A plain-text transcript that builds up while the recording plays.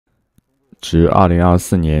至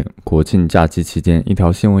2024年国庆假期期间，一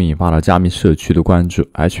条新闻引发了加密社区的关注。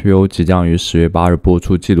HBO 即将于10月8日播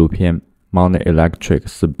出纪录片 Money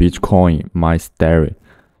Electric's Bitcoin My Story，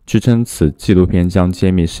 据称此纪录片将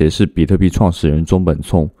揭秘谁是比特币创始人中本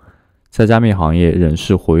聪。在加密行业仍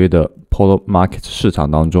是活跃的 Polo Market 市场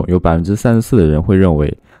当中，有 34% 的人会认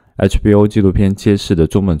为 HBO 纪录片揭示的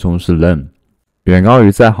中本聪是 0， 远高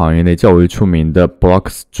于在行业内较为出名的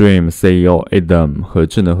Blockstream CEO Adam 和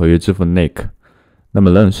智能合约支付 Nick。 那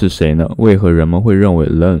么 0是谁呢？为何人们会认为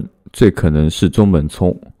 0最可能是中本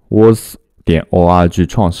聪？ Ordzaar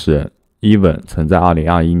创始人 Evan 曾在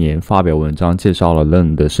2021年发表文章介绍了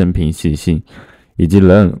 0的生平习性，以及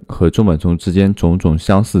 0和中本聪之间种种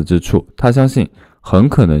相似之处。他相信很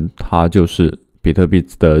可能他就是比特币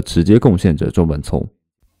的直接贡献者中本聪。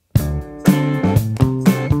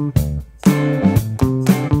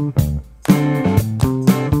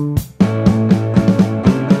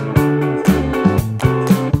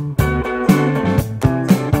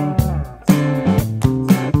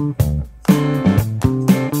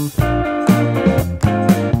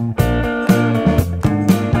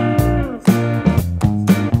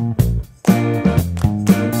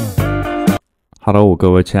Hello，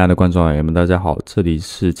 各位亲爱的观众朋友们，大家好，这里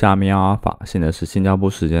是加密阿尔法，现在是新加坡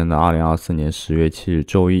时间的2024年10月7日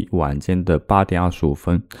周一晚间的8点25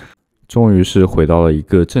分，终于是回到了一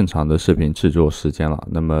个正常的视频制作时间了。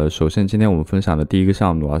那么首先今天我们分享的第一个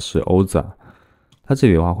项目的话是 Ordzaar， 它这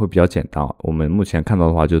里的话会比较简单，我们目前看到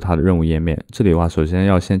的话就是它的任务页面。这里的话首先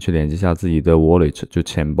要先去连接一下自己的 wallet， 就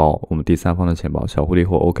钱包，我们第三方的钱包，小狐狸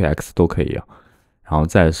或 OKX 都可以啊。然后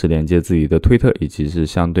再是连接自己的推特以及是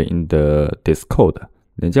相对应的 Discord。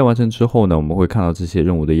 连接完成之后呢，我们会看到这些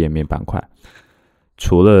任务的页面板块。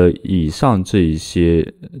除了以上这一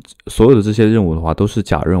些所有的这些任务的话都是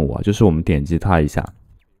假任务啊，就是我们点击它一下，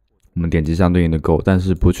我们点击相对应的 Go， 但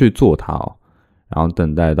是不去做它哦，然后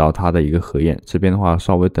等待到它的一个核验。这边的话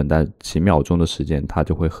稍微等待几秒钟的时间，它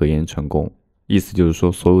就会核验成功。意思就是说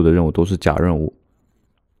所有的任务都是假任务。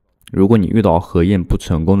如果你遇到核验不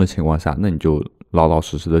成功的情况下，那你就老老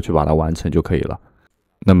实实的去把它完成就可以了。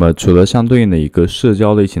那么除了相对应的一个社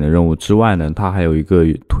交类型的任务之外呢，它还有一个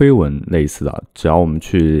推文类似的，只要我们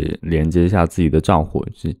去连接一下自己的账户，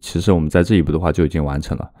其实我们在这一步的话就已经完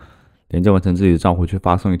成了。连接完成自己的账户去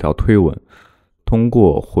发送一条推文，通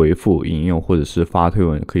过回复、引用或者是发推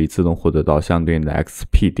文可以自动获得到相对应的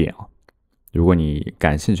XP 点啊。如果你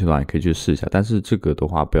感兴趣的话，你可以去试一下，但是这个的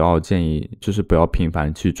话不要建议，就是不要频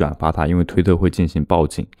繁去转发它，因为推特会进行报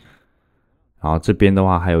警。然后这边的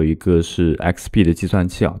话还有一个是 XP 的计算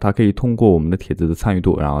器啊，它可以通过我们的帖子的参与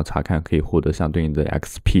度，然后查看可以获得相对应的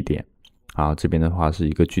XP 点。然后这边的话是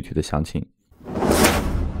一个具体的详情。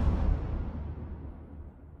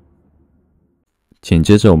紧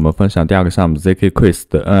接着我们分享第二个项目 zkQuiz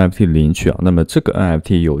的 NFT 领取啊。那么这个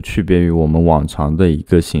NFT 有区别于我们往常的一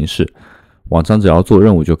个形式，往常只要做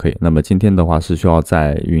任务就可以，那么今天的话是需要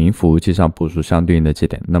在云服务器上部署相对应的节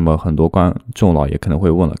点。那么很多观众老爷可能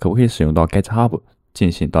会问了，可不可以使用到 GitHub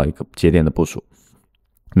进行到一个节点的部署？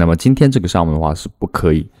那么今天这个项目的话是不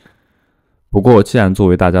可以。不过既然作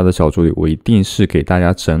为大家的小助理，我一定是给大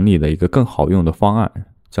家整理了一个更好用的方案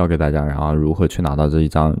教给大家，然后如何去拿到这一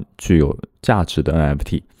张具有价值的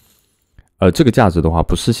NFT。这个价值的话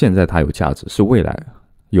不是现在它有价值，是未来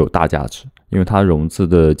有大价值，因为它融资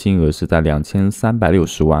的金额是在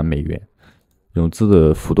2360万美元，融资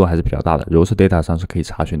的幅度还是比较大的， Rose Data 上是可以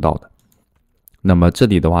查询到的。那么这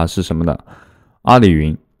里的话是什么呢？阿里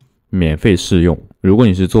云免费试用，如果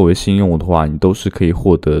你是作为新用户的话，你都是可以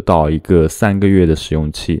获得到一个3个月的使用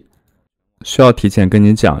期。需要提前跟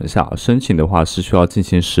你讲一下，申请的话是需要进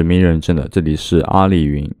行实名认证的，这里是阿里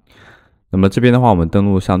云。那么这边的话我们登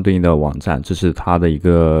录相对应的网站，这是它的一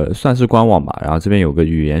个算是官网吧，然后这边有个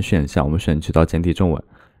语言选项，我们选取到简体中文，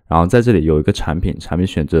然后在这里有一个产品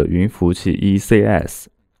选择云服务器 ECS，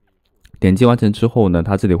 点击完成之后呢，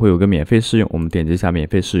它这里会有个免费试用，我们点击一下免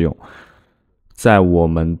费试用。在我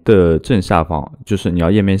们的正下方，就是你要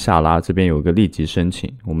页面下拉，这边有一个立即申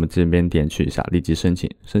请，我们这边点取一下立即申请。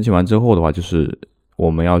申请完之后的话，就是我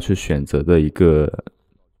们要去选择的一个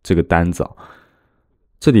这个单子啊。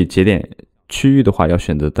这里节点区域的话要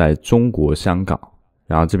选择在中国香港，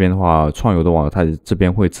然后这边的话创游的网它这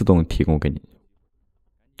边会自动提供给你，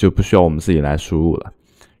就不需要我们自己来输入了。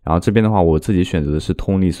然后这边的话我自己选择的是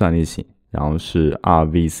通力算力型，然后是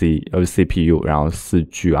CPU， 然后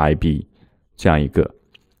 4GB 这样一个。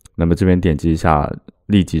那么这边点击一下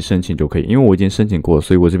立即申请就可以，因为我已经申请过，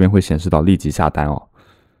所以我这边会显示到立即下单哦。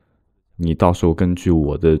你到时候根据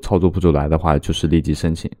我的操作步骤来的话，就是立即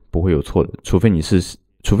申请，不会有错的，除非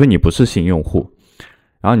你不是新用户。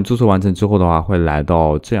然后你注册完成之后的话，会来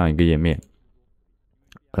到这样一个页面，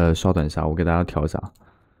稍等一下，我给大家调一下，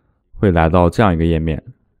会来到这样一个页面。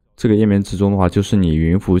这个页面之中的话，就是你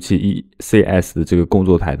云服务器 ECS 的这个工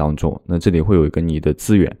作台当中，那这里会有一个你的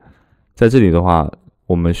资源，在这里的话，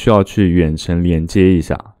我们需要去远程连接一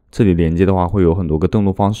下。这里连接的话会有很多个登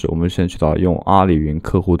录方式，我们先去到用阿里云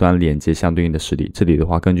客户端连接相对应的实例。这里的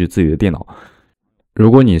话，根据自己的电脑，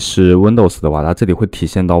如果你是 Windows 的话，它这里会体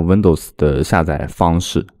现到 Windows 的下载方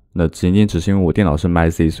式。那仅仅只是因为我电脑是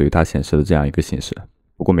MyZ， 所以它显示了这样一个形式，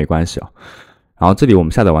不过没关系啊。然后这里我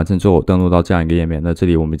们下载完成之后，登录到这样一个页面。那这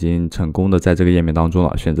里我们已经成功的在这个页面当中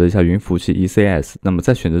了，选择一下云服务器 ECS。那么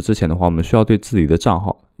在选择之前的话，我们需要对自己的账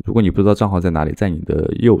号，如果你不知道账号在哪里，在你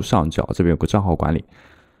的右上角这边有个账号管理，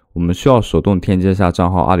我们需要手动添加一下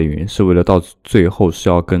账号阿里云，是为了到最后是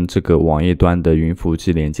要跟这个网页端的云服务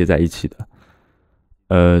器连接在一起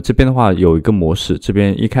的。这边的话有一个模式，这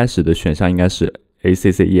边一开始的选项应该是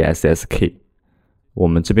ACCESSK， 我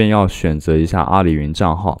们这边要选择一下阿里云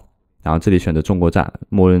账号。然后这里选择中国站，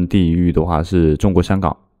默认地域的话是中国香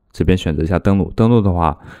港，这边选择一下登录。登录的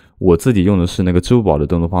话，我自己用的是那个支付宝的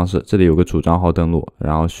登录方式，这里有个主账号登录，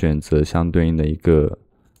然后选择相对应的一个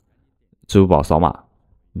支付宝扫码，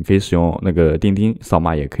你可以使用那个钉钉扫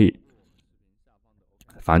码也可以，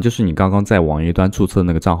反正就是你刚刚在网页端注册的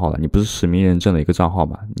那个账号了，你不是实名认证的一个账号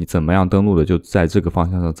嘛，你怎么样登录的就在这个方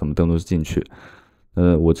向上怎么登录进去。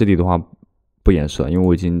我这里的话不演示了，因为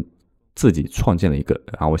我已经自己创建了一个，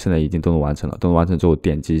然后我现在已经登录完成了。登录完成之后，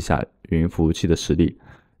点击一下云服务器的实例，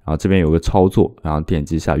然后这边有个操作，然后点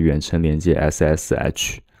击一下远程连接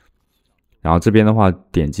SSH， 然后这边的话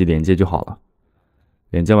点击连接就好了。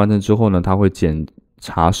连接完成之后呢，它会检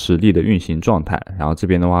查实例的运行状态，然后这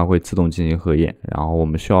边的话会自动进行核验，然后我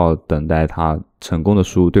们需要等待它成功的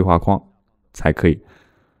输入对话框才可以。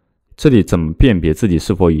这里怎么辨别自己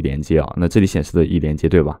是否已连接啊？那这里显示的已连接，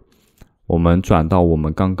对吧？我们转到我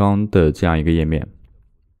们刚刚的这样一个页面，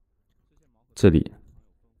这里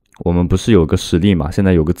我们不是有个实例嘛？现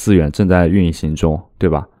在有个资源正在运行中，对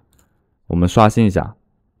吧？我们刷新一下，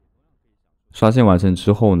刷新完成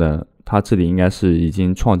之后呢，它这里应该是已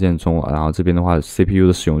经创建中了。然后这边的话 CPU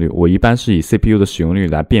的使用率，我一般是以 CPU 的使用率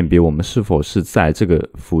来辨别我们是否是在这个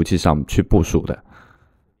服务器上去部署的。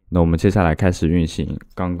那我们接下来开始运行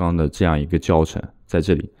刚刚的这样一个教程，在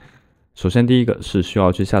这里。首先第一个是需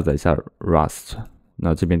要去下载一下 Rust，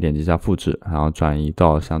 那这边点击一下复制，然后转移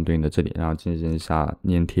到相对应的这里，然后进行一下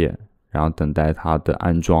粘贴，然后等待它的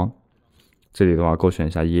安装。这里的话勾选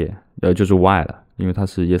一下 就是 Y 了，因为它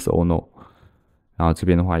是 Yes or No。然后这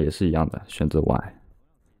边的话也是一样的，选择 Y，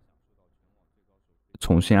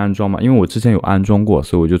 重新安装嘛，因为我之前有安装过，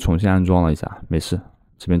所以我就重新安装了一下，没事，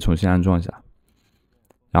这边重新安装一下。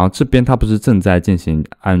然后这边它不是正在进行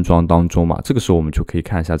安装当中嘛？这个时候我们就可以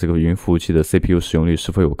看一下这个云服务器的 CPU 使用率是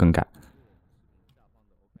否有更改。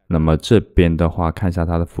那么这边的话，看一下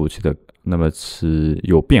它的服务器的，那么是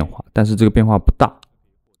有变化，但是这个变化不大。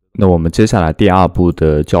那我们接下来第二步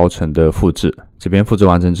的教程的复制，这边复制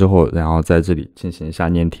完成之后，然后在这里进行一下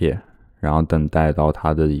粘贴，然后等待到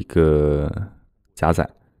它的一个加载，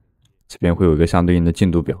这边会有一个相对应的进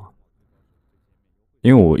度表。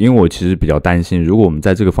因为我其实比较担心，如果我们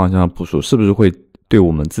在这个方向上部署，是不是会对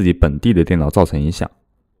我们自己本地的电脑造成影响？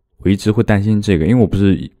我一直会担心这个，因为我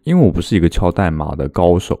不是一个敲代码的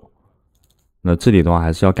高手。那这里的话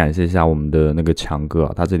还是要感谢一下我们的那个强哥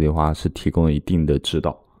啊，他这里的话是提供了一定的指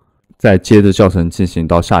导。再接着教程进行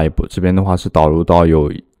到下一步，这边的话是导入到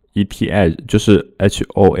有 ETH， 就是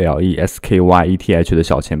HOLESKY ETH 的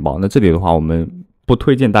小钱包。那这里的话我们不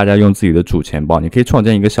推荐大家用自己的主钱包，你可以创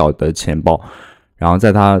建一个小的钱包，然后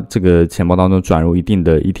在它这个钱包当中转入一定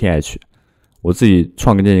的 ETH。我自己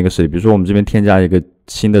创建一个实例，比如说我们这边添加一个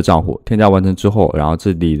新的账户，添加完成之后，然后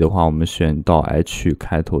这里的话我们选到 H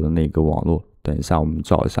开头的那个网络，等一下我们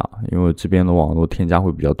找一下，因为这边的网络添加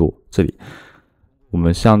会比较多。这里我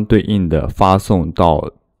们相对应的发送到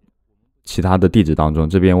其他的地址当中，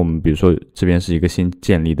这边我们比如说这边是一个新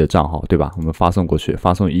建立的账号，对吧？我们发送过去，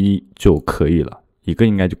发送1就可以了，一个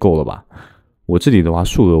应该就够了吧？我这里的话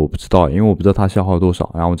数额我不知道，因为我不知道它消耗多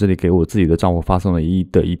少，然后我这里给我自己的账户发送了1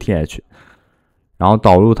的 ETH， 然后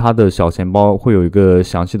导入它的小钱包会有一个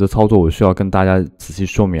详细的操作，我需要跟大家仔细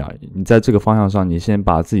说明啊。你在这个方向上，你先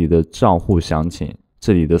把自己的账户详情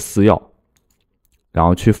这里的私钥，然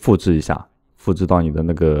后去复制一下，复制到你的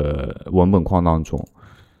那个文本框当中。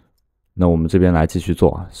那我们这边来继续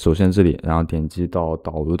做，首先这里，然后点击到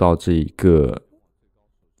导入到这一个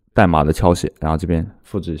代码的敲写，然后这边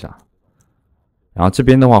复制一下。然后这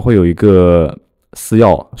边的话会有一个私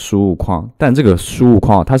钥输入框，但这个输入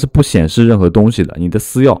框它是不显示任何东西的，你的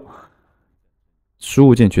私钥输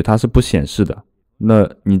入进去它是不显示的。那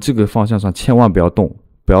你这个方向上千万不要动，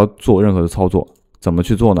不要做任何的操作，怎么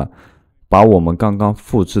去做呢？把我们刚刚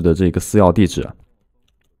复制的这个私钥地址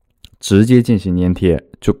直接进行粘贴，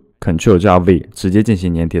就 Ctrl 加 V 直接进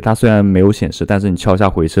行粘贴。它虽然没有显示，但是你敲一下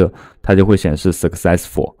回车，它就会显示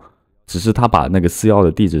successful， 只是它把那个私钥的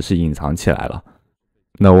地址是隐藏起来了。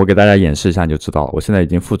那我给大家演示一下你就知道了。我现在已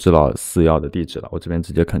经复制了私钥的地址了，我这边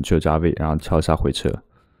直接 Ctrl 加 V， 然后敲一下回车。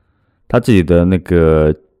它自己的那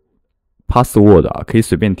个 password 啊，可以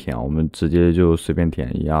随便填，我们直接就随便填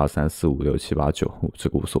1 2 3 4 5 6 7 8 9，这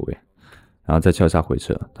个无所谓。然后再敲一下回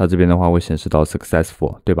车，它这边的话会显示到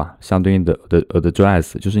successful， 对吧？相对应的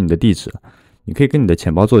address 就是你的地址，你可以跟你的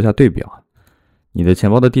钱包做一下对比啊。你的钱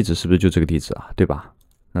包的地址是不是就这个地址啊？对吧？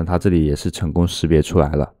那它这里也是成功识别出来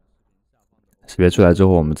了。识别出来之后，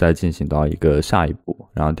我们再进行到一个下一步，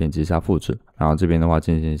然后点击一下复制，然后这边的话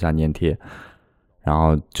进行一下粘贴，然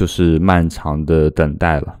后就是漫长的等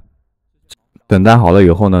待了。等待好了以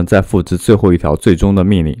后呢，再复制最后一条最终的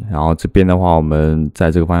命令，然后这边的话我们在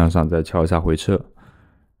这个方向上再敲一下回车，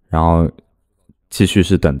然后继续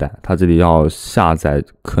是等待。它这里要下载，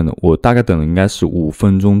可能我大概等了应该是5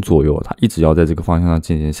分钟左右，它一直要在这个方向上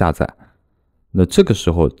进行下载。那这个时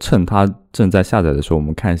候趁它正在下载的时候，我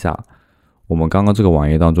们看一下我们刚刚这个网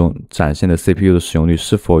页当中展现的 CPU 的使用率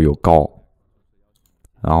是否有高，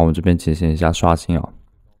然后我们这边进行一下刷新啊。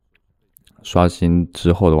刷新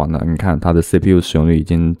之后的话呢，你看它的 CPU 使用率已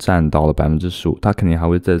经占到了 15%， 它肯定还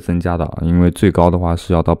会再增加的，因为最高的话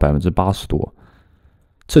是要到 80% 多。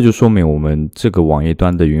这就说明我们这个网页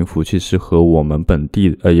端的云服务器是和我们本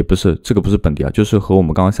地也不是，这个不是本地啊，就是和我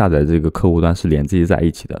们刚刚下载的这个客户端是连接在一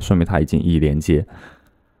起的，说明它已经已连接。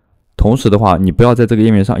同时的话，你不要在这个页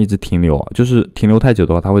面上一直停留，就是停留太久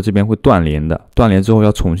的话，它这边会断连的，断连之后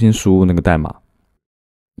要重新输入那个代码。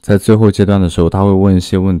在最后阶段的时候，他会问一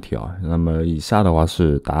些问题啊。那么以下的话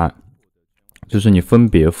是答案，就是你分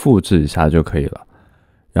别复制一下就可以了。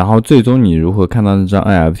然后最终你如何看到那张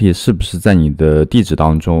NFT 是不是在你的地址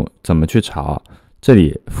当中？怎么去查？这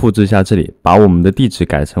里复制一下，这里把我们的地址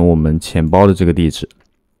改成我们钱包的这个地址，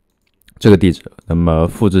那么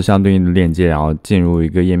复制相对应的链接，然后进入一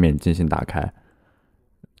个页面进行打开，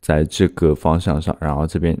在这个方向上，然后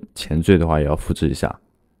这边前缀的话也要复制一下。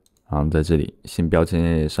然后在这里新标签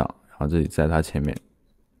页上，然后这里在它前面，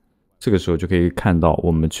这个时候就可以看到我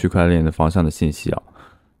们区块链的方向的信息啊。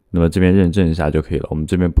那么这边认证一下就可以了，我们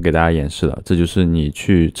这边不给大家演示了，这就是你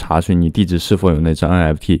去查询你地址是否有那张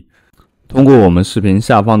NFT。通过我们视频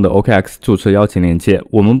下方的 OKX 注册邀请链接，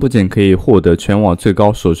我们不仅可以获得全网最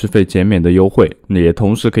高手续费减免的优惠，也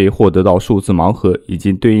同时可以获得到数字盲盒以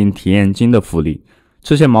及对应体验金的福利。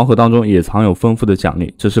这些盲盒当中也藏有丰富的奖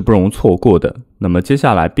励，这是不容错过的。那么接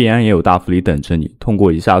下来币安也有大福利等着你，通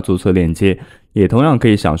过以下注册链接，也同样可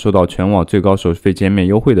以享受到全网最高手续费减免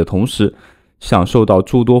优惠的同时，享受到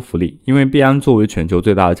诸多福利。因为币安作为全球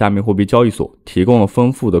最大的加密货币交易所，提供了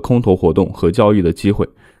丰富的空投活动和交易的机会，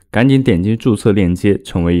赶紧点击注册链接，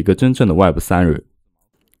成为一个真正的 Web3 人。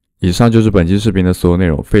以上就是本期视频的所有内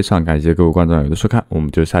容，非常感谢各位观众朋友的收看，我们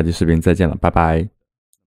就下期视频再见了，拜拜。